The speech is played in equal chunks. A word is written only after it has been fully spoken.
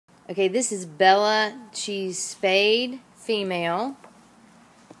Okay, this is Bella. She's spayed, female.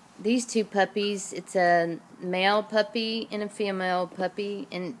 These two puppies, it's a male puppy and a female puppy.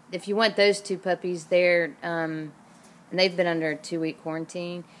 And if you want those two puppies, and they've been under a 2-week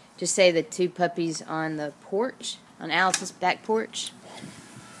quarantine. Just say the two puppies on the porch, on Alice's back porch.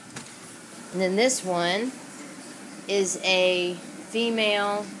 And then this one is a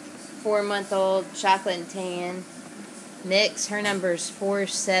female, 4-month-old, chocolate and tan mix. Her number is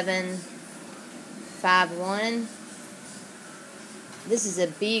 4751. This is a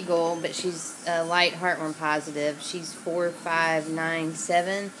beagle, but she's light heartworm positive. She's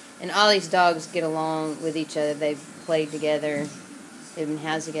 4597. And all these dogs get along with each other. They've played together. They've been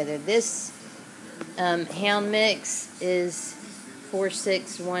housed together. This hound mix is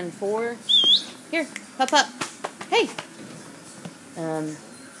 4614. Here, pop up. Hey.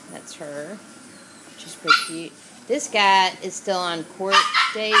 That's her. She's pretty cute. This guy is still on court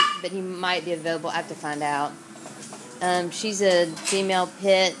date, but he might be available. I have to find out. She's a female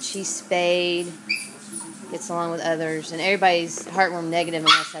pit. She's spayed. Gets along with others. And everybody's heartworm negative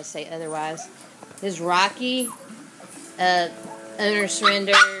unless I say otherwise. This is Rocky. Owner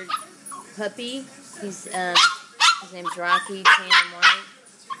surrendered puppy. His name's Rocky, tan and white.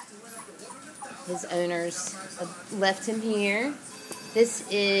 His owners left him here. This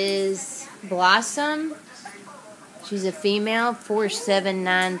is Blossom. She's a female,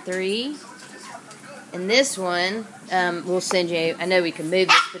 4793. And this one, we'll send you, I know we can move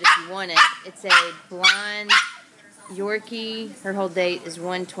this, but if you want it, it's a blonde Yorkie. Her whole date is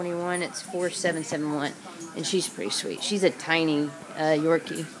 1/21. It's 4771. And she's pretty sweet. She's a tiny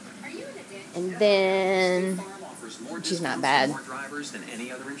Yorkie. And then, she's not bad. And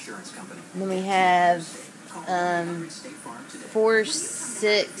then we have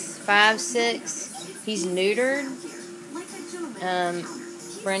 4656. He's neutered.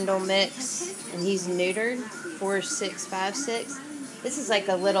 Brindle mix, and he's neutered. 4656. This is like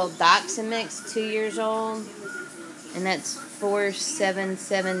a little dachshund mix, 2 years old, and that's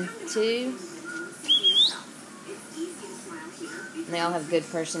 4772. And they all have good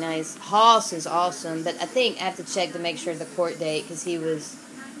personalities. Hoss is awesome, but I think I have to check to make sure the court date because he was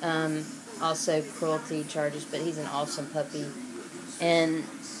also cruelty charges, but he's an awesome puppy. And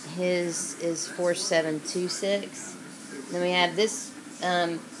his is 4726. Then we have this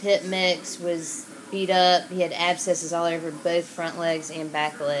pit mix was beat up. He had abscesses all over both front legs and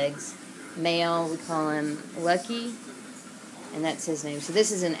back legs. Male, we call him Lucky, and that's his name. So this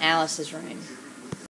is in Alice's room.